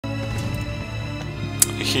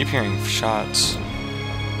keep hearing shots.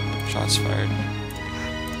 Shots fired.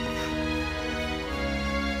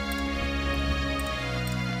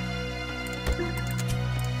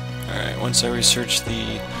 Alright, once I research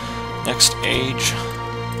the next age,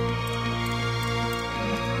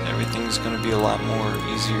 everything's going to be a lot more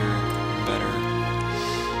easier and better.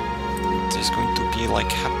 It is going to be like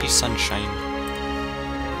happy sunshine.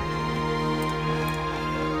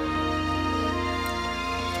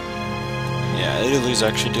 Yeah, Italy's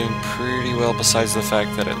actually doing pretty well besides the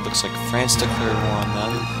fact that it looks like France declared war on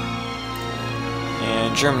them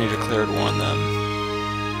and Germany declared war on them.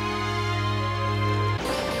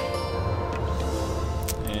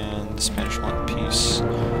 And the Spanish want peace.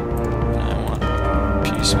 And I want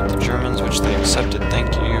peace with the Germans, which they accepted,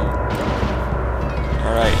 thank you.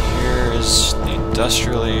 Alright, here is the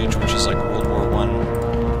Industrial Age, which is like World War I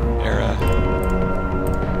era.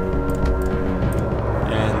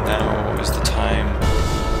 And now is the time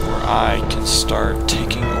where I can start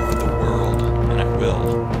taking over the world, and I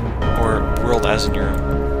will. Or world as in Europe.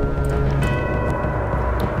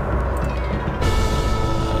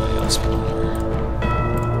 Yeah, let's put on here.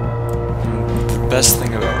 The best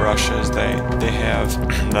thing about Russia is they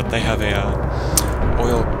have a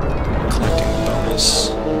oil collecting bonus.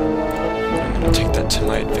 I'm going to take that to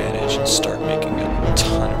my advantage and start making a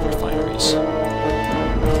ton of refineries.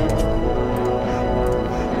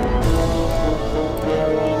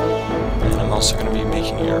 And I'm also going to be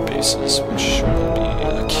making air bases, which will be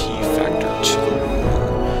a key factor to the war.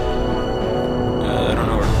 I don't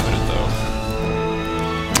know where to put it though.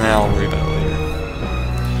 I'll worry about it later.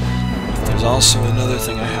 But there's also another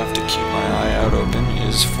thing I have to keep my eye out open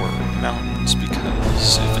is for mountains,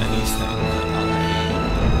 because if anything, I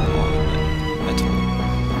want metal.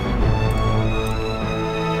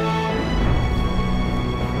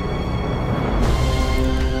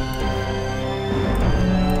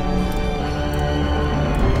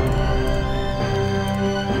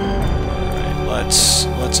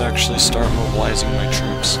 Let's actually start mobilizing my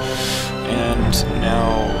troops. And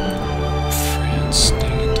now France,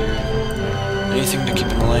 dang it, dude. Anything to keep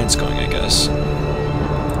an alliance going, I guess.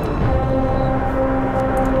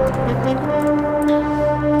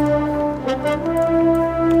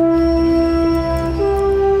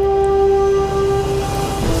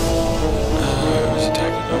 Who's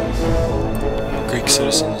attacking them? Greek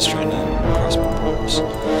citizens trying to cross my borders.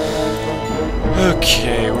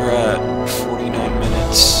 Okay, we're at 49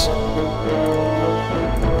 minutes.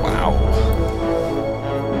 Wow.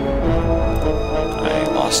 I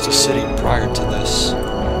lost a city prior to this.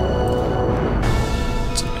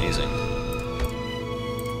 It's amazing.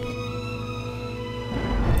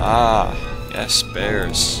 Ah, yes,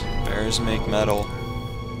 bears. Bears make metal.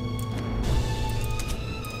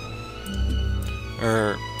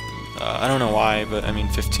 I don't know why, but I mean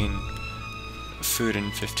 15 food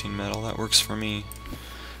and 15 metal, that works for me.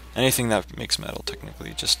 Anything that makes metal,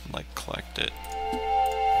 technically, just like collect it.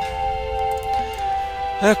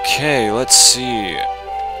 Okay, let's see.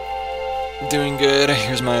 Doing good.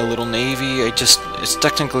 Here's my little navy. It's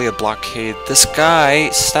technically a blockade. This guy,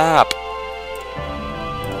 stop!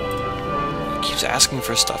 He keeps asking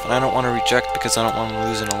for stuff, and I don't want to reject because I don't want to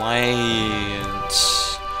lose an alliance.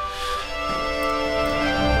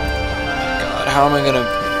 How am I gonna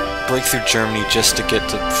break through Germany just to get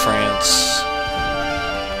to France?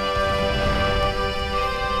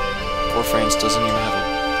 Poor France doesn't even have a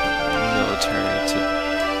military to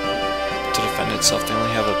defend itself. They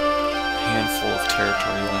only have a handful of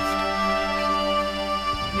territory left.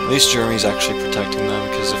 At least Germany's actually protecting them,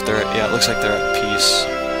 because if they're it looks like they're at peace.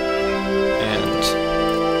 And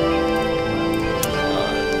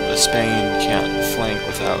Spain can't flank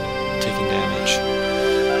without taking damage.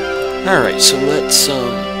 Alright, so let's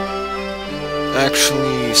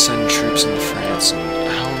actually send troops into France, and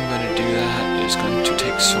how I'm going to do that is going to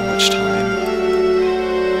take so much time.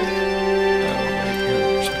 Right here,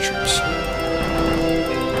 where's my troops?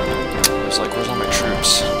 I was like, where's all my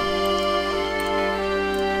troops?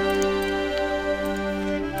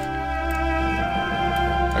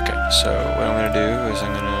 Okay, so what I'm going to do is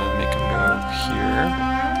I'm going to make them go here.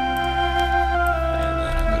 And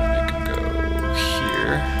then I'm going to make them go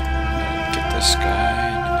here. This guy,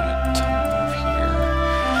 and I'm gonna move here.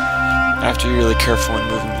 I have to be really careful when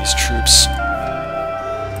moving these troops.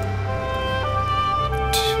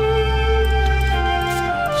 2, 3, 4,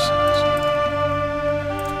 5, 6.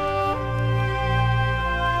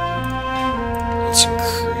 Let's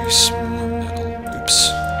increase more metal. Oops.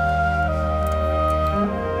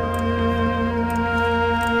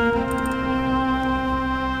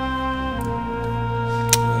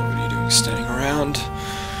 What are you doing standing around?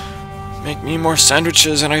 Make me more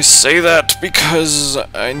sandwiches, and I say that because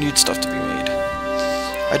I need stuff to be made.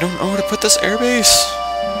 I don't know where to put this airbase.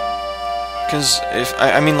 Because if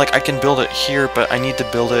I mean, like, I can build it here, but I need to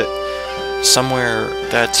build it somewhere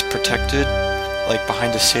that's protected, like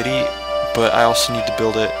behind a city. But I also need to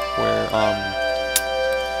build it where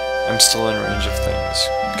I'm still in range of things.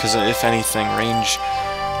 Because if anything, range.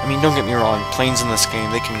 I mean, don't get me wrong. Planes in this game,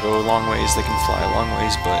 they can go a long ways, they can fly a long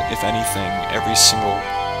ways. But if anything, every single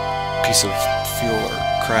piece of fuel or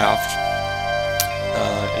craft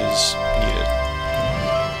is needed.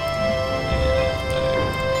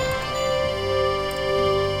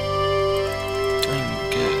 And doing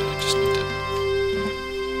good. I just need to.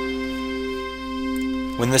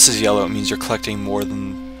 When this is yellow, it means you're collecting more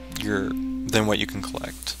than what you can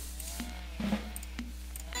collect.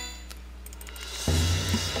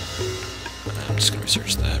 I'm just gonna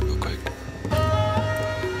research that real quick.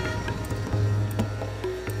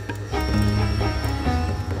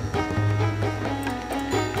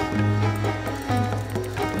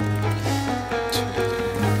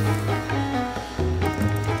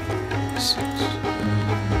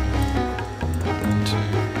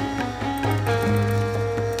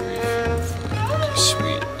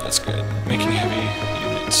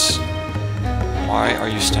 Why are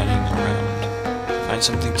you standing around? Find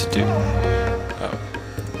something to do. Oh.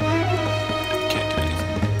 Can't do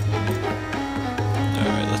anything.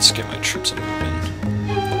 Alright, let's get my troops moving.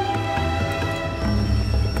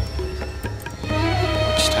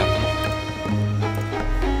 What just happened?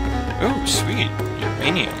 Oh, sweet.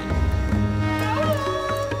 Uranium.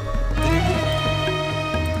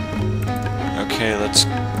 Okay, let's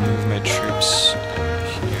move my troops here.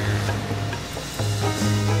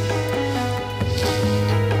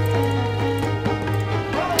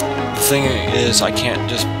 The thing is, I can't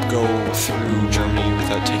just go through Germany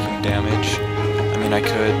without taking damage. I mean, I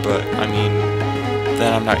could, but I mean,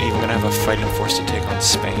 then I'm not even gonna have a fighting force to take on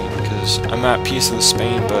Spain, because I'm at peace with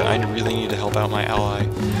Spain, but I really need to help out my ally,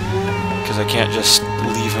 because I can't just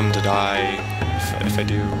leave him to die. If I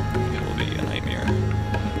do, it will be a nightmare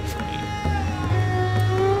for me.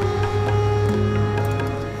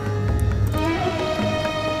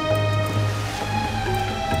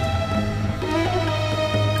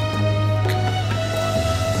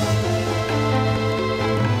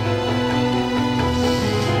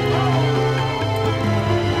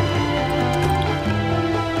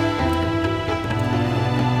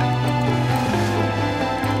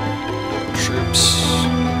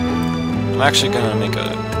 I'm actually gonna make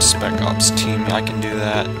a Spec Ops team. I can do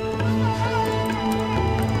that.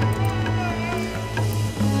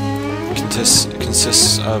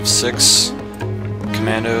 Consists of 6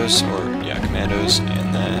 commandos, commandos,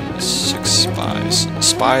 and then 6 spies.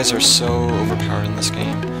 Spies are so overpowered in this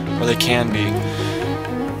game, or they can be.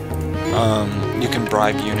 You can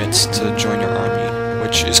bribe units to join your army,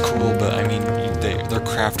 which is cool, but I mean, their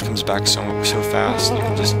craft comes back so fast. You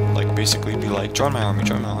can just like basically be like, join my army,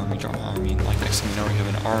 join my army, join my army. And, like, next thing you know, you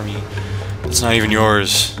have an army that's not even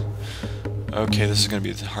yours. Okay, this is gonna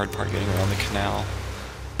be the hard part, getting around the canal.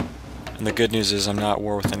 And the good news is I'm not at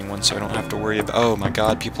war with anyone, so I don't have to worry about. Oh my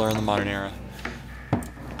God, people are in the modern era.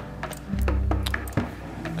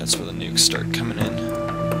 That's where the nukes start coming in.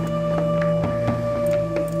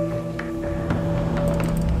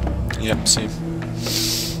 Yep, see.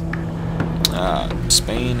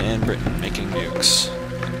 Spain and Britain making nukes.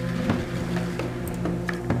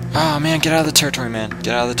 Ah, man, get out of the territory, man.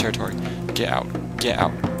 Get out of the territory. Get out. Get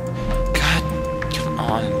out. God, come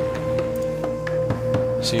on.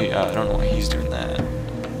 See, I don't know why he's doing that.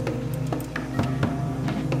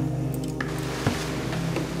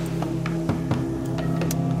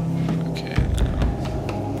 Okay,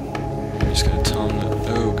 I'm just gonna tell him that.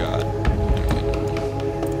 Oh, God.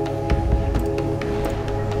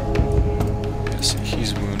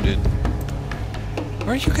 He's wounded.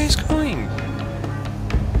 Where are you guys going?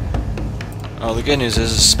 Oh, the good news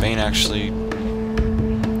is Spain actually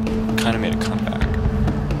kind of made a comeback.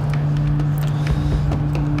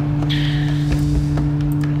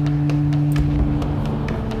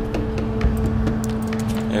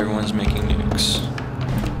 Everyone's making nukes.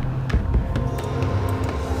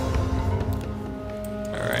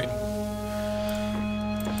 Alright.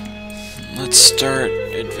 Let's start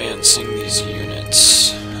advancing these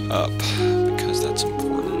units up, because that's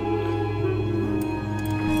important.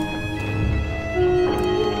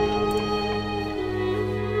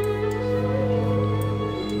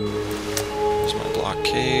 Here's my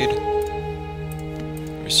blockade.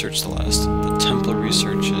 Research the Templar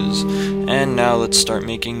researches, and now let's start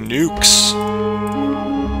making nukes.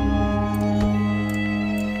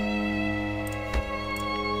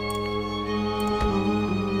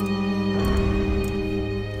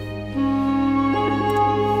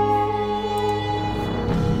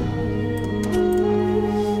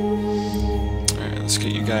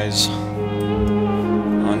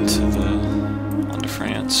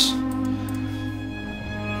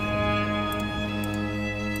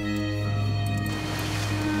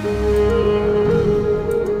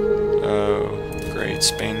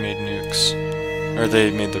 they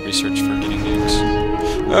made the research for getting nukes.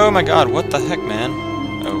 Oh my god, what the heck, man?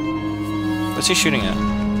 Oh. What's he shooting at?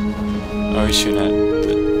 Oh, he's shooting at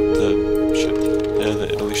the ship. The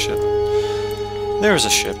Italy ship. There was a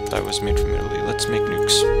ship that was made from Italy. Let's make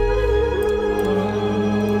nukes.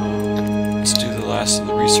 Let's do the last of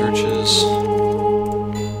the researches.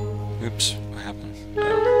 Oops, what happened?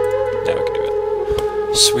 Oh, now I can do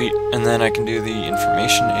it. Sweet, and then I can do the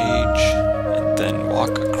information age, and then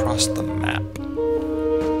walk across the map.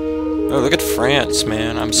 Oh, look at France,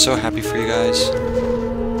 man. I'm so happy for you guys.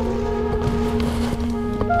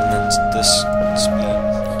 And then this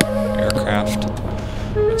aircraft.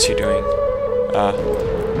 What's he doing?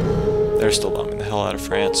 They're still bombing the hell out of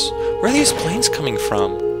France. Where are these planes coming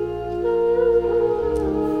from?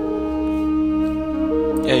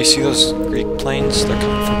 Yeah, you see those Greek planes? They're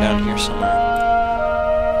coming from down here somewhere.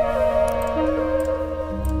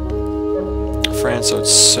 France would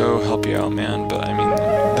so help you out, man, but I mean,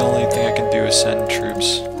 the only thing I can do is send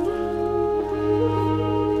troops.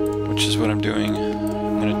 Which is what I'm doing.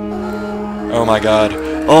 I'm gonna... Oh my god.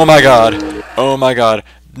 Oh my god. Oh my god.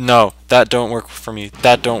 No, that don't work for me.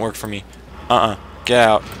 That don't work for me. Get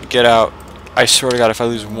out. Get out. I swear to god, if I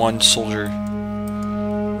lose one soldier...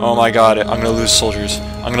 Oh my god, I'm gonna lose soldiers.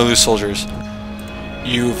 I'm gonna lose soldiers.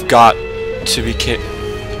 You've got to be kidding.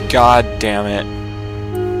 God damn it.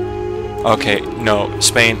 Okay, no,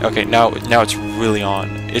 Spain. Okay, now it's really on.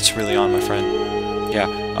 It's really on, my friend. Yeah,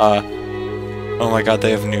 oh my god, they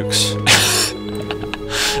have nukes.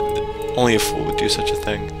 Only a fool would do such a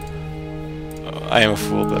thing. I am a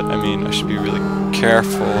fool, but I mean, I should be really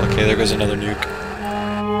careful. Okay, there goes another nuke.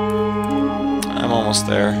 I'm almost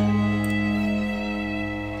there.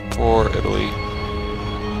 Poor Italy.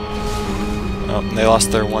 Oh, they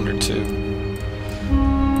lost their wonder too.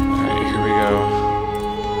 Alright, here we go.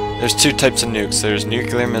 There's two types of nukes. There's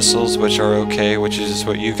nuclear missiles, which are okay, which is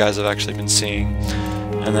what you guys have actually been seeing.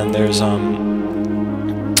 And then there's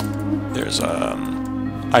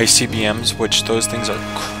ICBMs, which those things are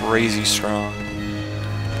crazy strong.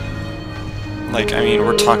 Like, I mean,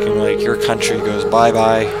 we're talking like your country goes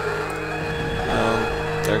bye-bye.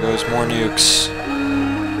 There goes more nukes.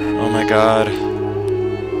 Oh my god.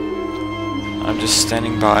 I'm just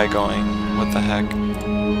standing by going, what the heck?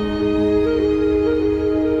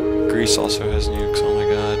 Greece also has nukes, oh my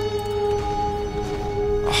god.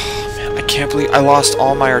 Oh man, I can't believe I lost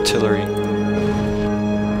all my artillery.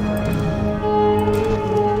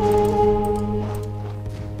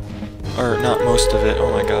 Or not most of it,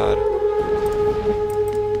 oh my god.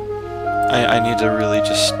 I need to really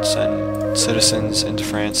just send citizens into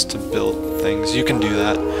France to build things. You can do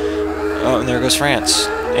that. Oh, and there goes France.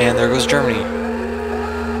 And there goes Germany.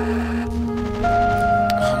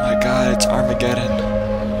 Oh my god, it's Armageddon.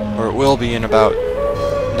 Or it will be in about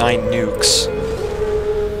 9 nukes.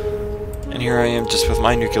 And here I am just with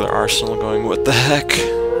my nuclear arsenal going, what the heck?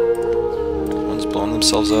 Everyone's blowing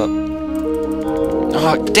themselves up.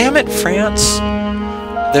 Oh, damn it, France!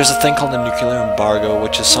 There's a thing called a nuclear embargo,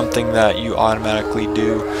 which is something that you automatically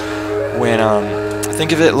do when,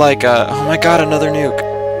 think of it like, oh my god, another nuke.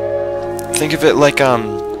 Think of it like,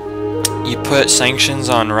 you put sanctions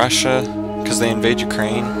on Russia because they invade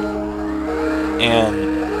Ukraine,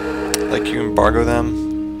 and, like, you embargo them.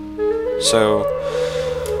 So,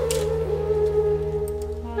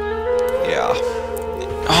 yeah.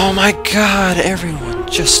 Oh my god, everyone,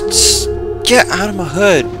 just get out of my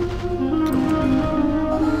hood.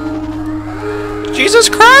 Jesus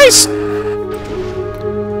Christ!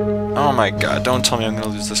 Oh my god, don't tell me I'm gonna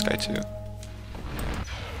lose this guy too.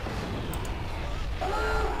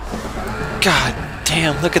 God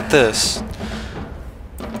damn, look at this.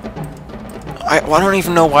 I don't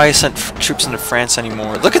even know why I sent troops into France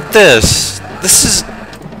anymore. Look at this! This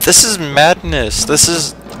is madness.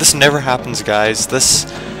 This never happens, guys. This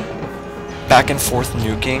back and forth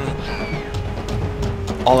nuking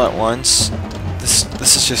all at once.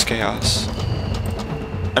 This is just chaos.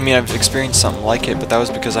 I mean, I've experienced something like it, but that was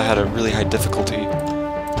because I had a really high difficulty.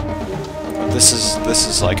 But this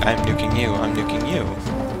is like, I'm nuking you, I'm nuking you.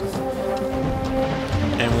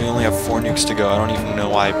 And we only have 4 nukes to go. I don't even know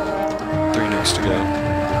why 3 nukes to go.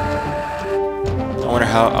 I wonder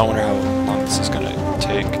how long this is gonna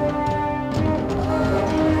take.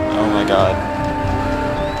 Oh my god.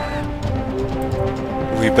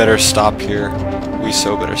 We better stop here. We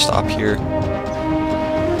so better stop here.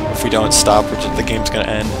 If we don't stop, the game's gonna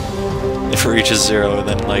end. If it reaches 0,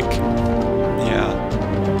 then like, yeah.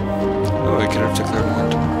 Oh, I could have declared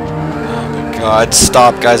war. Oh my god,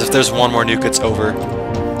 stop, guys! If there's one more nuke, it's over.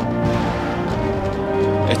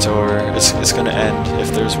 It's over. It's gonna end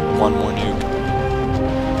if there's one more nuke.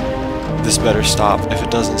 This better stop. If it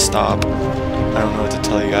doesn't stop, I don't know what to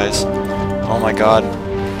tell you guys. Oh my god.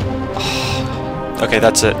 Okay,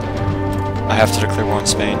 that's it. I have to declare war on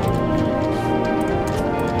Spain.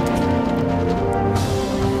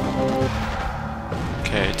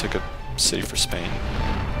 Okay, took a city for Spain.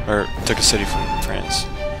 Or, took a city from France.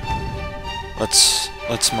 Let's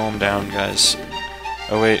mow them down, guys.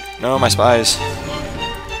 Oh wait, no, my spies!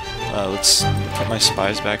 Let's put my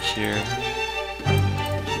spies back here.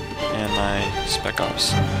 And my spec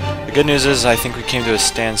ops. The good news is I think we came to a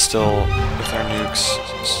standstill with our nukes,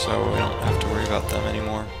 so we don't have to worry about them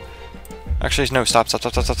anymore. Actually, no, stop.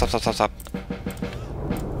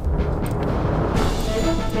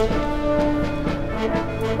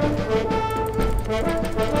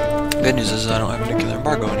 Good news is I don't have a nuclear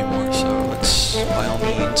embargo anymore, so let's, by all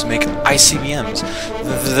means, make ICBMs.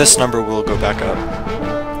 This number will go back up.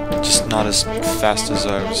 Just not as fast as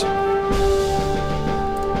I was.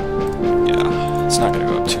 Yeah, it's not gonna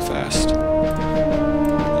go up too fast.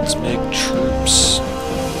 Let's make troops.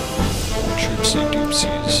 Troopsy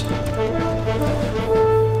doopsies.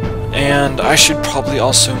 And I should probably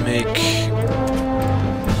also make...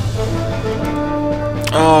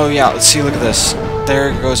 Oh yeah, let's see, look at this.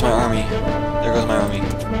 There goes my army. There goes my army.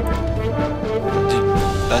 Dude,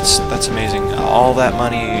 that's amazing. All that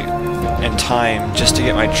money and time just to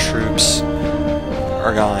get my troops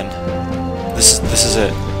are gone. This is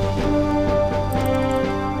it.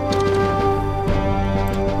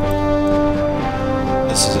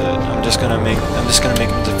 This is it. I'm just gonna make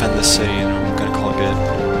them defend this city, and I'm gonna call it good.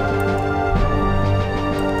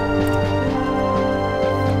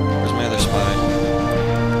 Where's my other spy?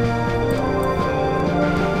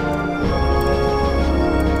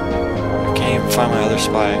 I can't even find my other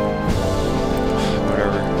spy.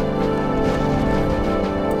 Whatever.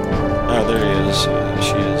 Oh, there he is.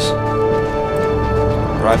 She is.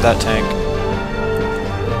 Bribe that tank.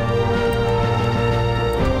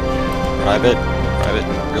 Bribe it. Bribe it.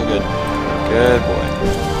 Real good. Good boy.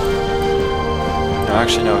 No,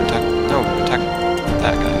 actually, no. Attack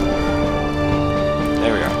that guy.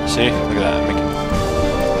 There we go. See? Look at that.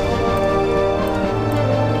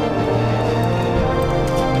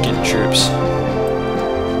 Getting troops.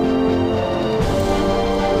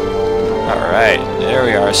 Alright. There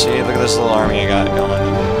we are. See? Look at this little army I got going.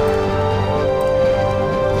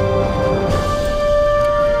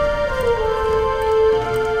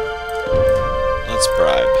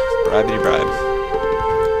 Bribey bribe.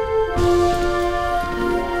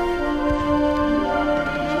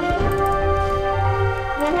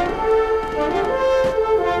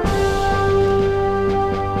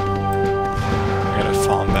 I gotta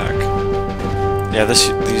fall back. Yeah, these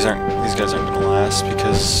guys aren't gonna last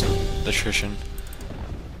because attrition.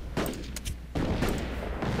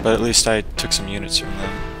 But at least I took some units from them.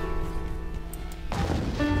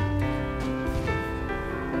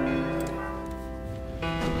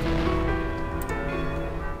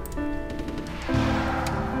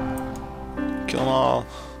 Kill them all.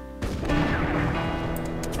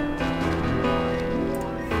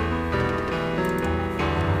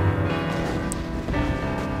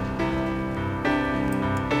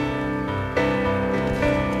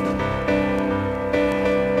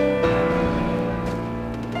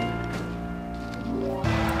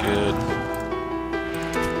 Good.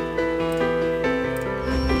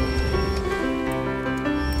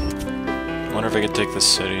 I wonder if I could take this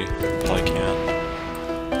city. Probably can't.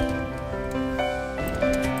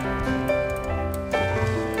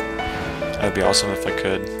 That'd be awesome if I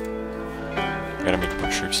could. I gotta make more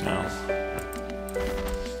troops now.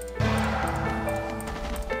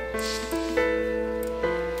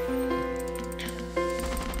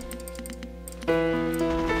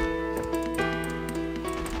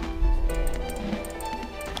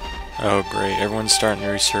 Oh great, everyone's starting to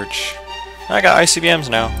research. I got ICBMs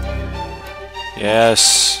now.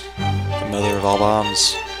 Yes, the mother of all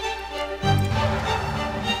bombs.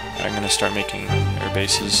 I'm gonna start making air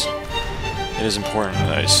bases. It is important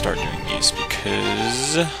that I start doing these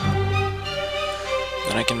because then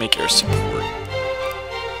I can make air support.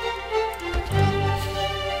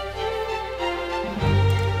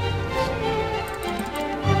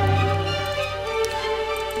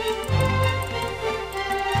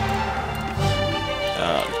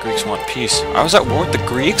 The Greeks want peace. I was at war with the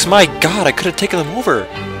Greeks? My god, I could have taken them over!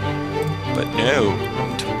 But no, no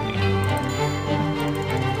one told me.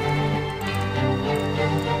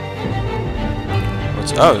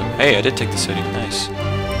 Oh, hey, I did take the city. Nice.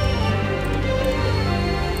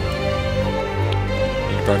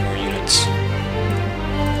 Need to burn more units.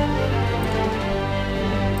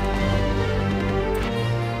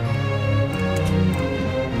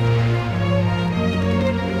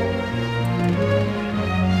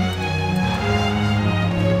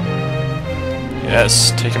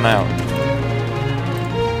 Yes, take him out.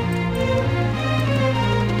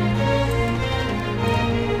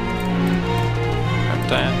 Don't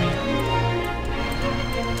die on me.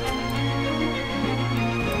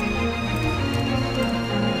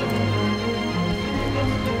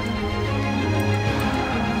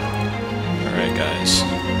 Alright guys.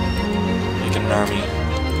 Making an army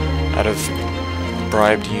out of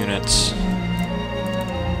bribed units.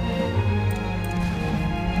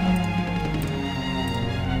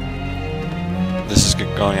 This is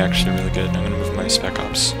going actually really good. I'm gonna move my Spec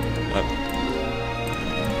Ops up.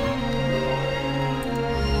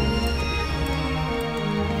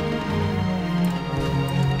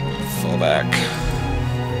 Fall back.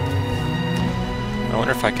 I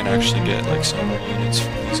wonder if I can actually get like some more units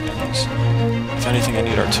from these guys. If anything, I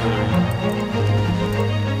need artillery.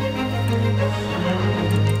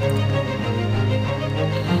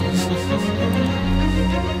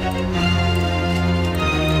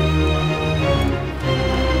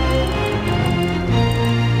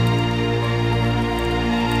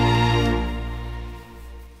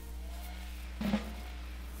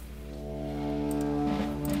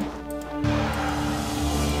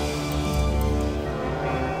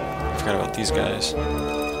 Forgot about these guys.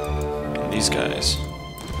 And these guys.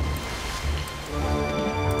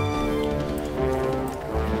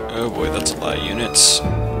 Oh boy, that's a lot of units.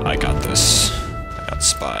 I got this. I got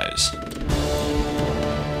spies. Come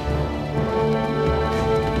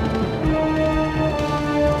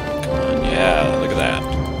on, yeah, look at that.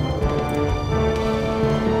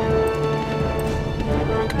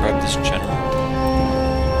 We can bribe this general.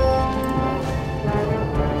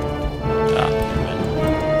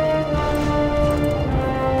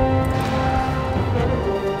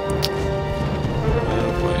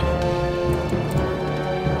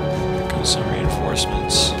 Some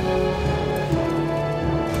reinforcements.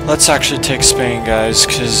 Let's actually take Spain, guys,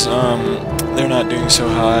 because they're not doing so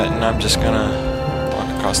hot, and I'm just gonna walk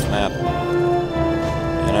across the map.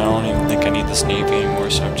 And I don't even think I need this navy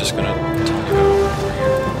anymore, so I'm just gonna tell you to go over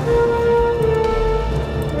here.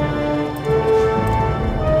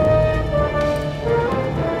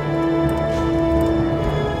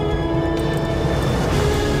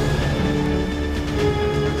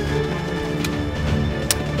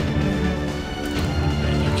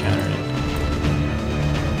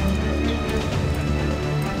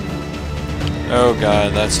 Oh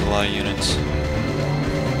god, that's a lot of units.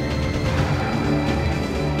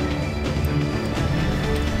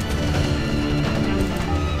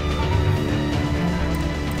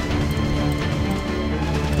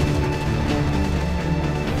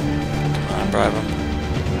 Come on, bribe them.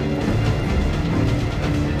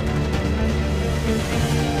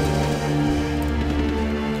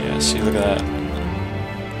 Yeah, see, look at that.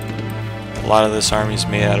 A lot of this army's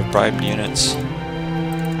made out of bribed units.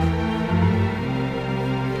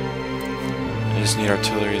 I just need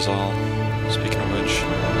artillery is all, speaking of which.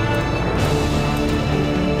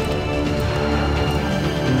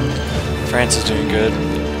 France is doing good.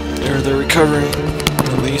 They're recovering,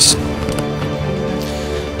 at least.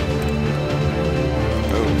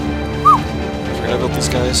 Oh. I forgot about these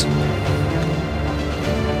guys.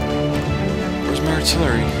 Where's my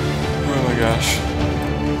artillery? Oh my gosh.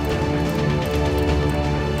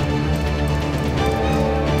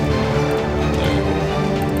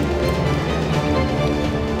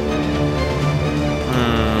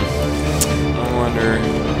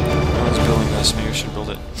 No one's building this, maybe we should build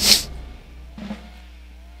it.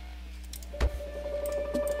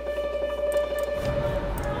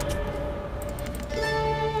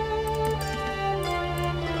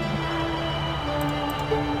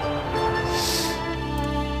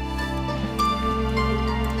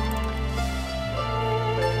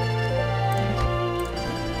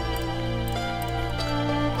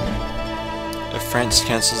 If France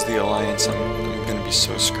cancels the alliance, I'm gonna be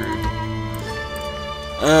so screwed.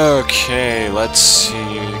 Okay, let's see.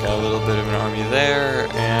 We got a little bit of an army there,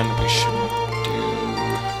 and we should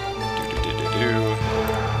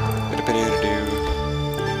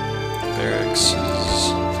barracks.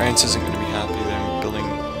 France isn't going to be happy. They're building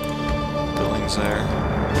buildings there.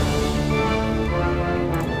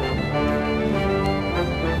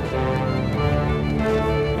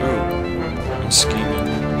 Ooh, I'm scheming.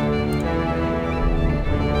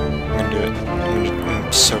 I'm gonna do it.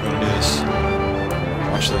 I'm so gonna do this.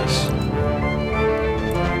 Watch this.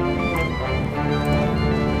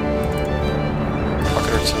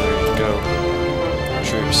 Rocket artillery, go.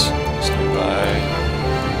 Troops, stand by.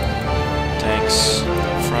 Tanks,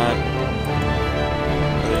 front.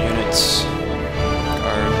 Other units.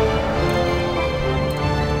 Guard.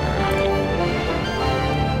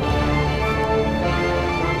 Alright.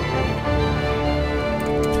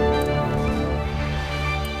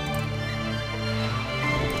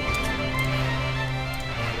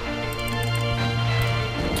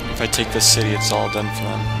 take the city, it's all done for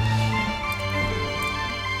them.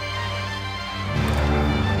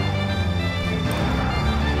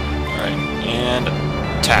 Alright, and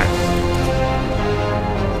attack.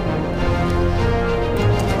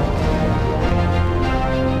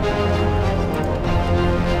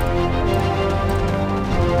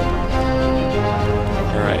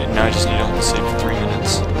 Alright, now I just need to hold the city for 3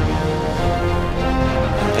 minutes.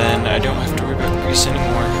 And then I don't have to worry about Greece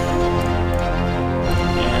anymore.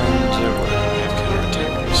 And what do we have?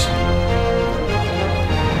 Counterattackers.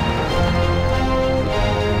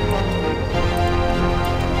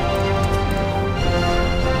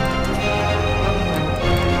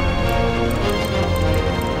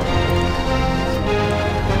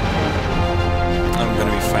 I'm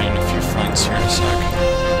gonna be fighting a few fronts here in a sec.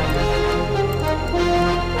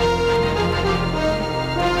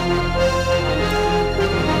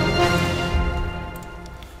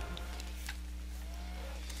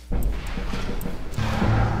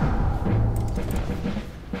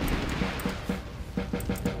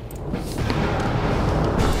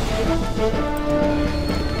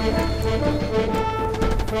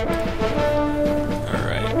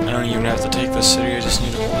 Alright, I don't even have to take this city, I just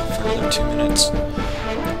need to hold it for another 2 minutes.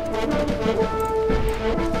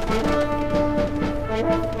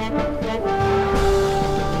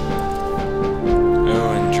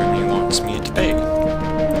 Oh, and Germany wants me to pay.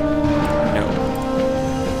 No.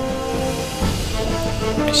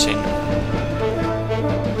 I say no.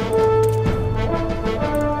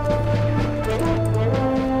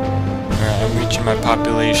 I'm reaching my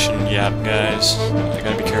population gap, guys. I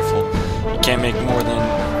gotta be careful. You can't make more than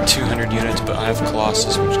 200 units, but I have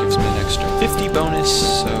Colossus, which gives me an extra 50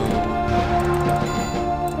 bonus, so...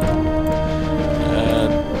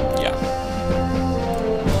 yeah.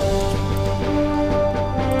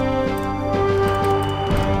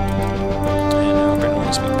 And now Britain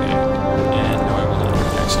wants me to pay. And no, I will not. I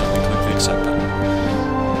accidentally click the accept button.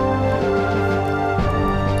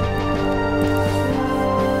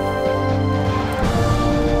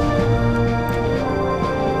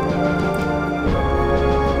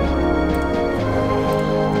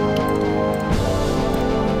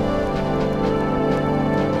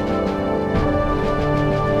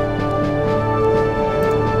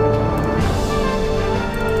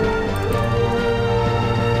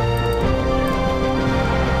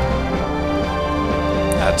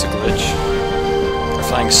 That's a glitch. They're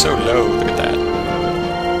flying so low, look at that.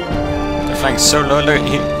 They're flying so low, look at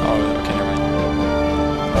he. Oh, okay, never mind.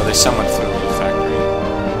 Oh, they somewhat flew over the factory.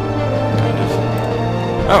 Kind of.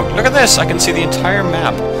 Oh, look at this! I can see the entire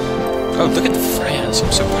map. Oh, look at France.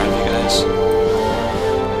 I'm so proud of you guys.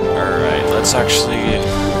 Alright, let's actually...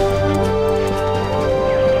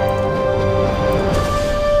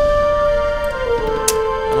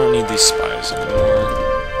 I don't need these spies anymore.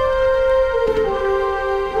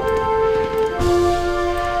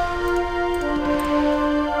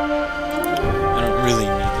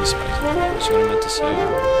 That's what I meant to say.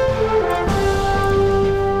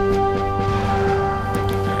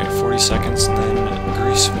 Alright, 40 seconds and then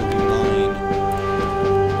Greece will be mine.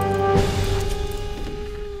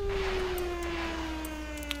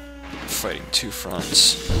 Fighting two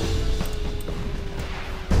fronts.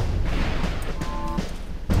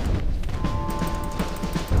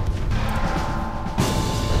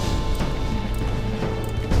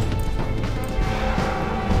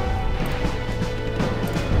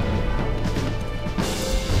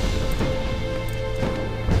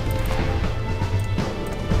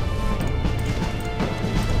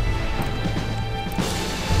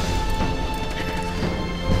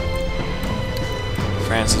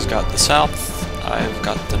 France has got the south, I've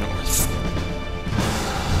got the north.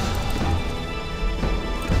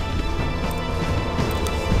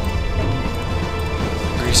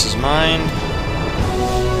 Greece is mine.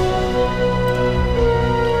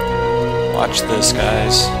 Watch this,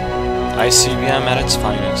 guys. ICBM at its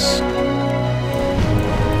finest.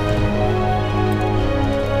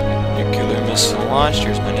 Nuclear missile launched,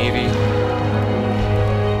 here's my navy.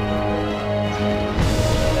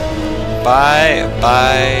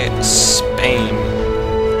 Bye, Spain.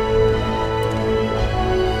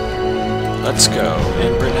 Let's go.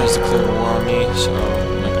 And Britain has declared war on me, so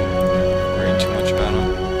I'm not going to worry too much about them.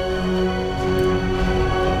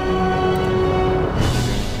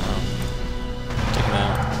 Take them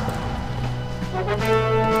out.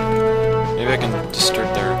 Maybe I can disturb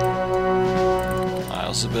their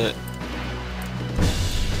isles a bit.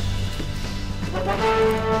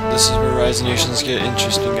 This is where Rise of Nations get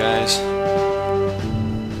interesting, guys.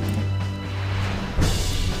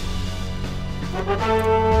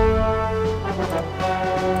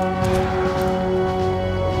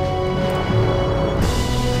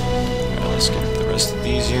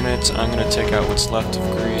 units. I'm going to take out what's left of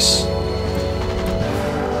Greece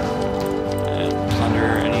and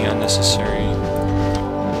plunder any unnecessary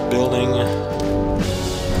building that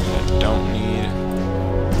I don't need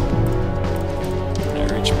when I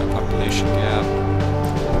reach my population gap.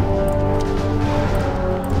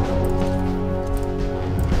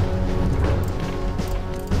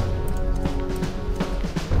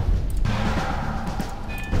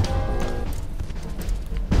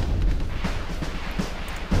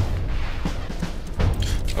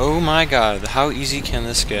 Oh my god, how easy can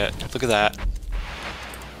this get? Look at that.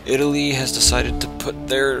 Italy has decided to put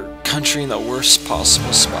their country in the worst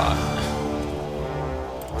possible spot.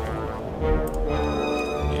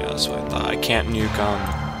 Yeah, that's what I thought. I can't nuke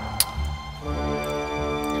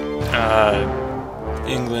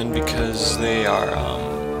England because they are,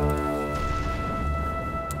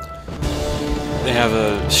 they have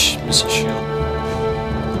a missile shield.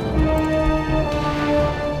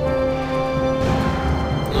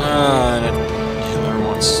 And Hitler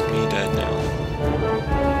wants me dead now.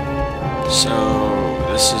 So,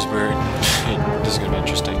 this is where this is going to be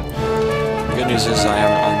interesting. The good news is I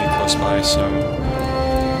have an army close by, so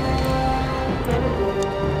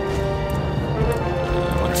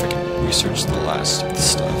I wonder if I can research the last of the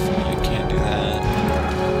stuff. I can't do that.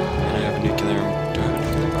 And I have a nuclear. Do I have a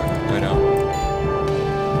nuclear bomb? No, I don't.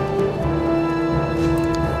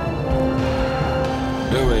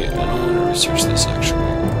 Oh wait, I don't want to research this actually. I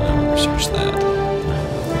want to research that.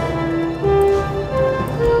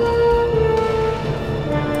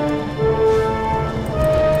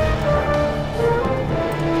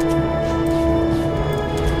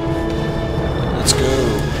 Let's go.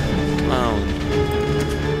 Come on.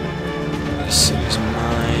 This city's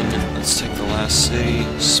mine. Let's take the last city.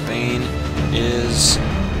 Spain is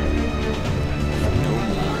no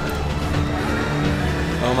more.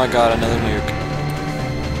 Oh my god, another nuke.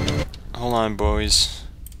 Hold on, boys.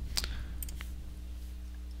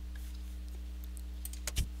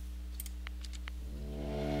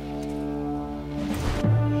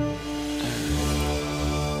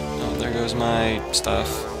 Oh, there goes my stuff.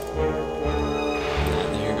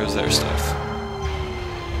 And here goes their stuff.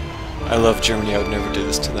 I love Germany, I would never do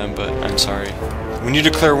this to them, but I'm sorry. When you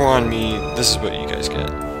declare war on me, this is what you guys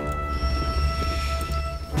get.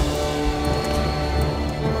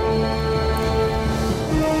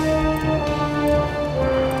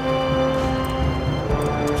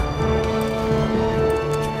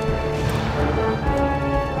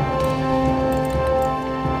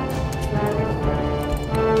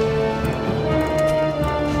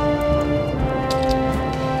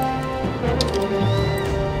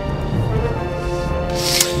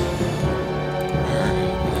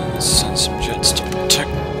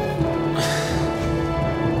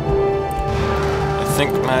 I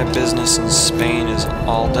think my business in Spain is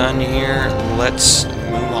all done here. Let's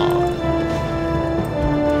move on.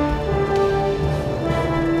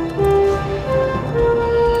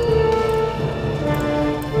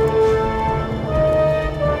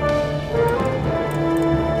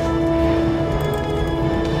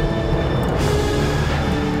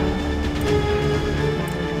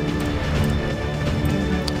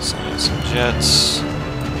 Send some jets.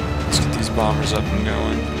 Let's get these bombers up and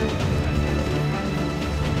going.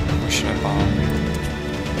 Should I bomb?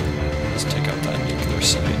 Let's take out that nuclear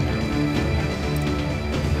site.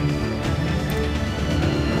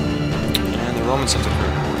 And the Romans have the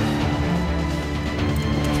Great War.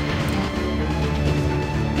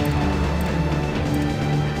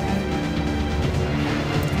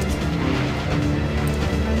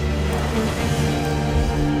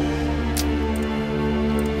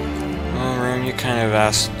 Well, Rome, you kind of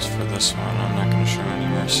asked for this one. I'm not going to show any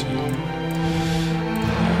mercy.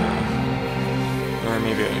 Or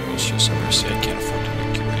maybe I will show some mercy. I can't afford to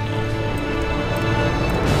nuke you right now.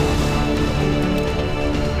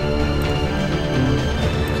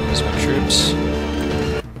 There's my troops.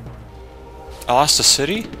 I lost a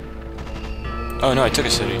city? Oh no, I took a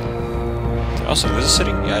city. Did I also lose a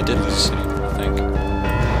city? Yeah, I did lose a city, I think.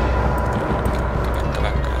 Go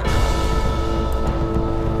back.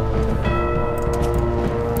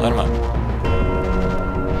 Light him up.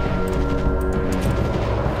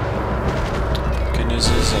 Is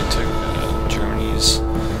I took Germany's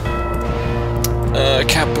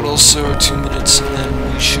capital, so 2 minutes, and then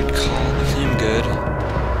we should call him good.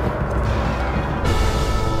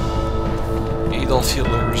 Adolf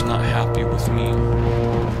Hitler is not happy with me.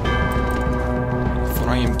 For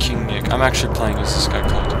I am King Nick. I'm actually playing as this guy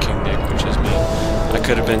called King Nick, which is me. I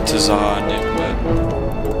could have been Tazah Nick, but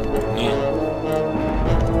yeah.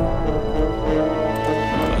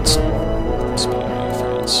 Oh, that's me, my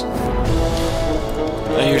friends.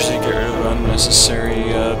 I usually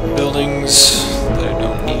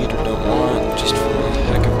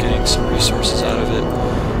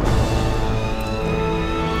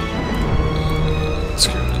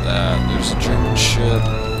There's a German ship.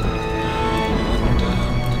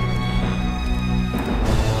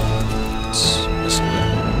 This way.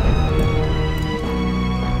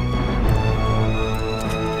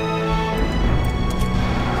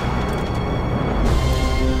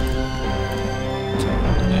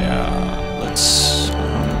 Yeah, let's.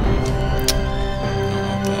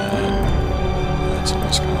 That's a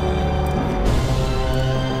nice color.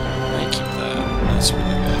 Might keep that. That's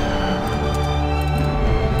really good.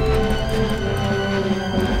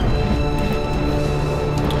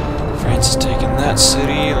 France has taken that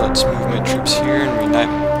city. Let's move my troops here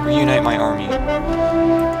and reunite my army.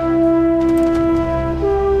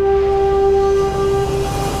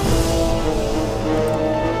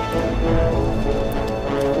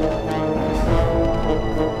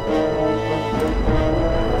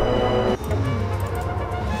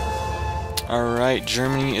 Alright,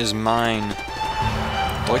 Germany is mine.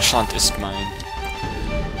 Deutschland ist mine.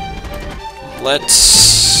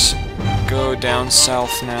 Let's go down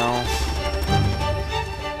south now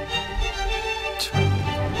to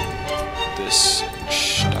this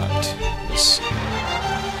Stadt. Let's see.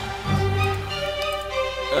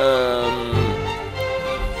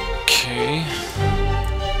 Okay.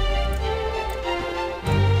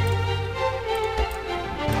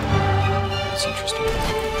 That's interesting.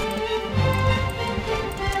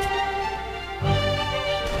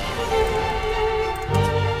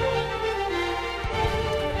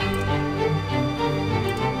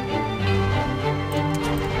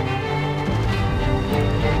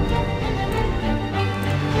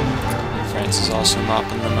 France is also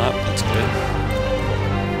mopping them up, that's good.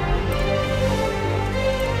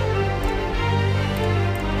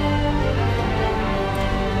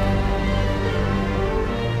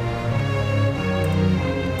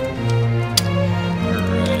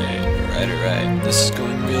 Alright. This is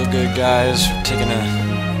going real good, guys. We're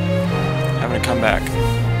having a comeback.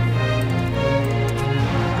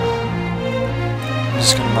 I'm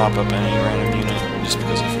just gonna mop up any random unit just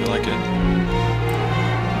because I feel like it.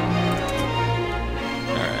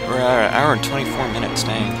 We're at an hour and 24 minutes,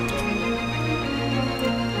 dang.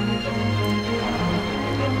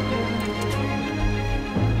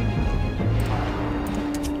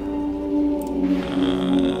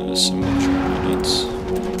 Some more units.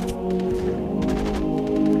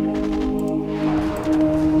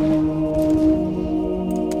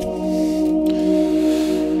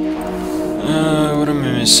 What am I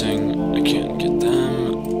missing? I can't get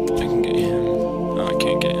them. I can get him. Oh, I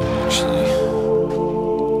can't get him, actually.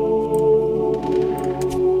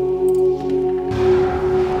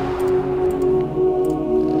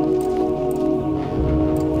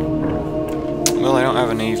 Well, I don't have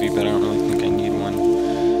a navy, but I don't really think I need one.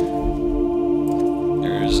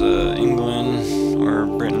 There's England or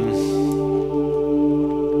Britain.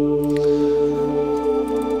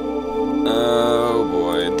 Oh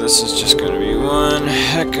boy, this is just going to be one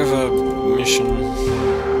heck of a mission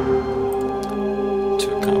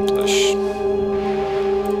to accomplish.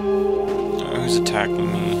 Who's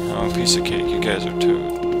attacking me? Oh, piece of cake. You guys are dead.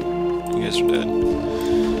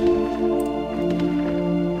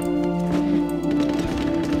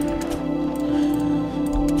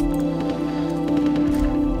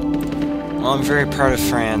 Well, I'm very proud of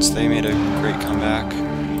France. They made a great comeback.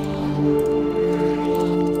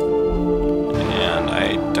 And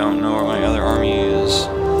I don't know where my other army is.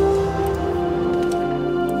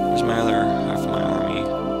 Where's my other half of my army?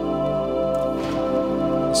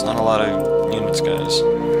 It's not a lot of units, guys.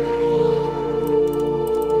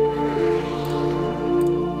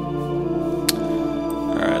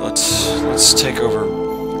 Alright, let's take over.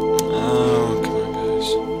 Oh, come on, guys.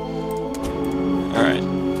 Alright.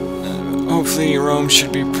 Hopefully Rome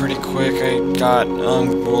should be pretty quick. I got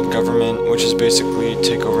world government, which is basically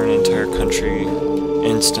take over an entire country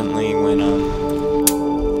instantly when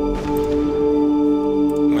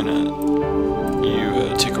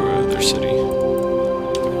you take over their city.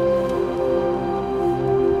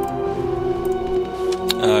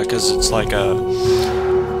 Because it's like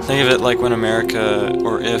think of it like when America,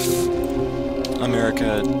 or if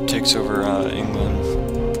America takes over England.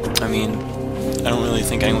 I mean, I don't really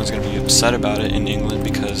think anyone's going to be upset about it in England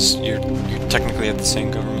because you're technically at the same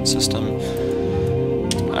government system.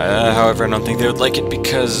 However, I don't think they would like it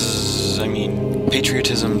because, I mean,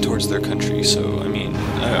 patriotism towards their country. So, I mean,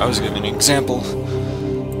 I was giving an example.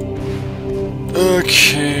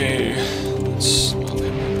 Okay, let's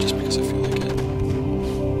just because I feel like it.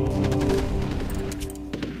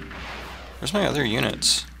 Where's my other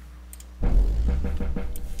units?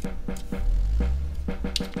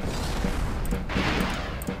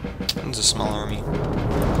 It's a small army.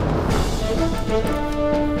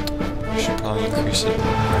 probably increase it.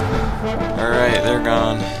 Alright, they're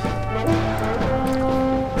gone.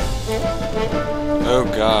 Oh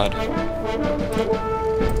god.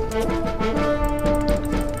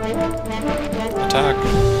 Attack.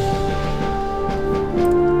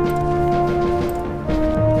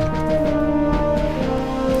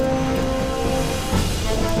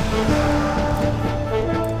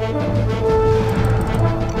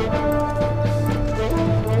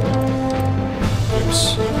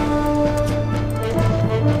 Oops.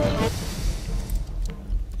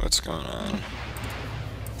 What's going on?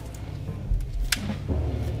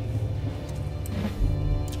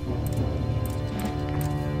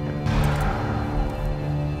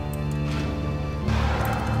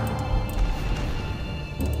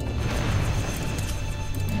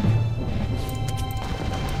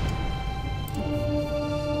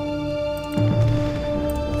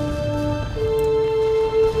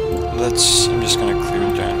 I'm just gonna clear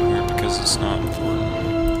it down here because it's not important.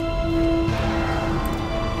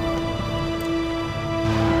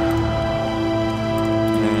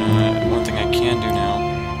 One thing I can do now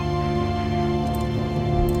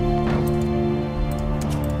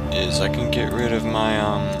is I can get rid of my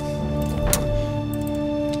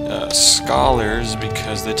scholars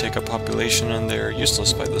because they take up population and they're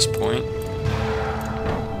useless by this point.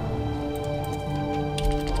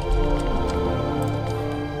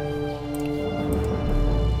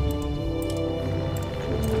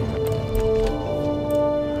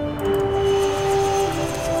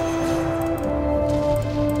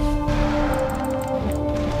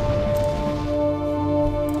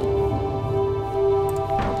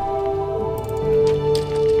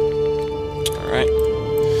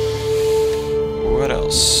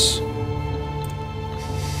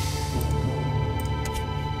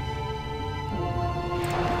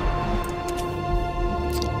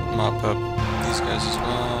 Mop up these guys as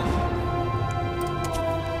well.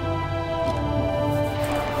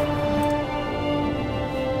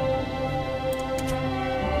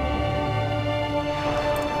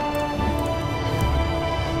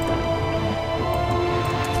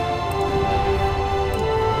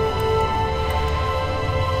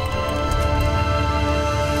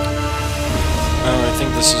 Oh, I think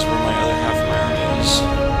this is where my other half of my army is.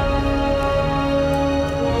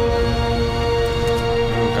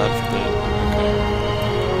 God forbid. Okay.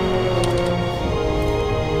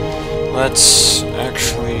 Let's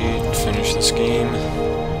actually finish this game.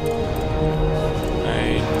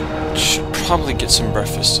 I should probably get some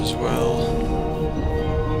breakfast as well.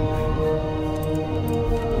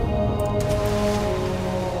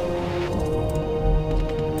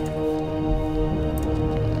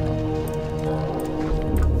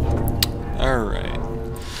 Alright.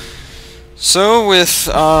 So with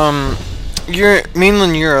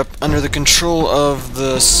mainland Europe under the control of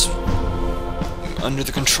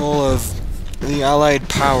the Allied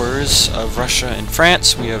powers of Russia and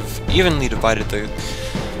France, we have evenly divided the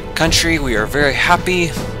country. We are very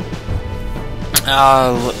happy.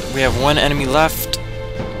 We have one enemy left,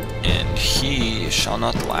 and he shall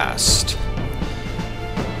not last.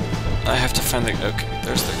 I have to find the... okay,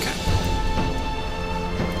 there's their capital.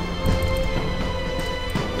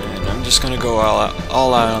 And I'm just gonna go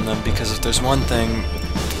all out on them, because if there's one thing,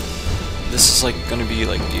 this is like gonna be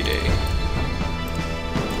like D-Day.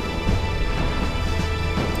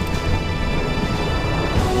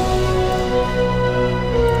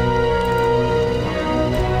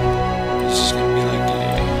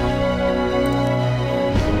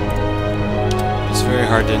 Very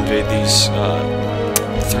hard to invade these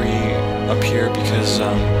three up here because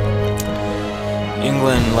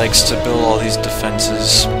England likes to build all these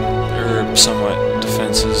defenses, or somewhat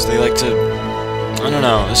defenses. They like to, I don't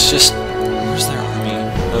know, it's just, where's their army?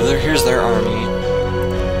 Oh, here's their army.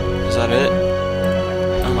 Is that it?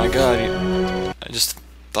 Oh my god, I just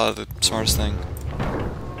thought of the smartest thing.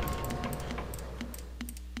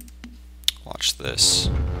 Watch this.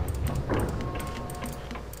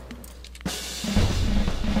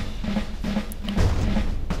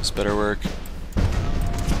 Better work.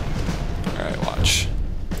 Alright, watch.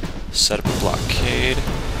 Set up a blockade.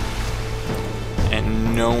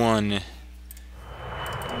 And no one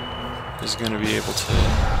is going to be able to...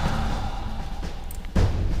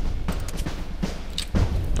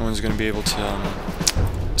 no one's going to be able to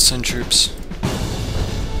send troops.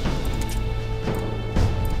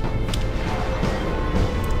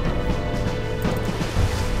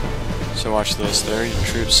 So watch this, there, your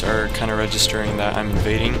troops are kind of registering that I'm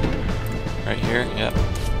invading. Right here, yep.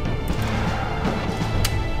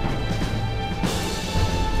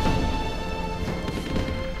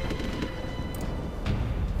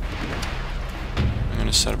 I'm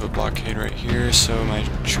gonna set up a blockade right here so my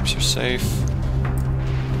troops are safe.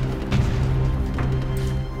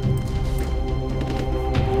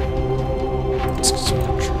 Let's get some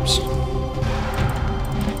more troops.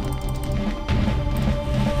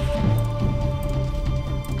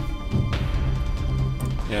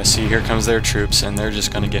 Yeah, see, here comes their troops, and they're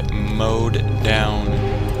just gonna get mowed down.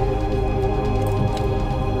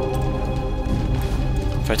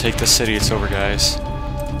 If I take the city, it's over, guys.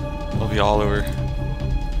 It'll be all over.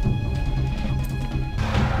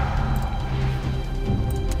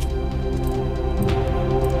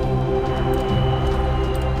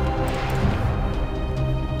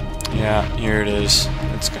 Yeah, here it is.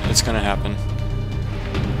 It's gonna happen.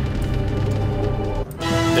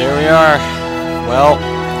 There we are. Well,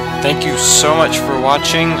 thank you so much for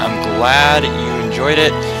watching. I'm glad you enjoyed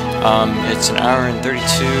it. It's an hour and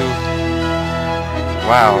 32.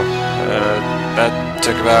 Wow, that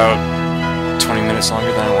took about 20 minutes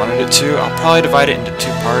longer than I wanted it to. I'll probably divide it into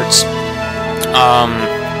 2 parts.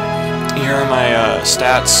 Here are my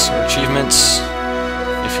stats or achievements.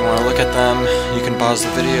 If you want to look at them, you can pause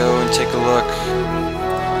the video and take a look.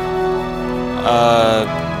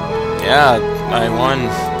 Yeah, I won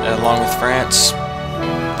along with France.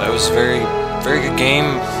 That was a very good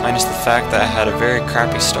game, minus the fact that I had a very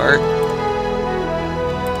crappy start.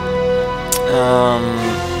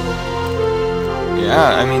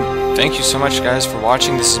 Yeah, I mean, thank you so much, guys, for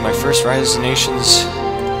watching. This is my first Rise of Nations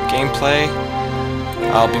gameplay.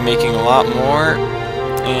 I'll be making a lot more,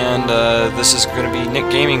 and this is going to be Nick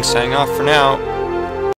Gaming signing off for now.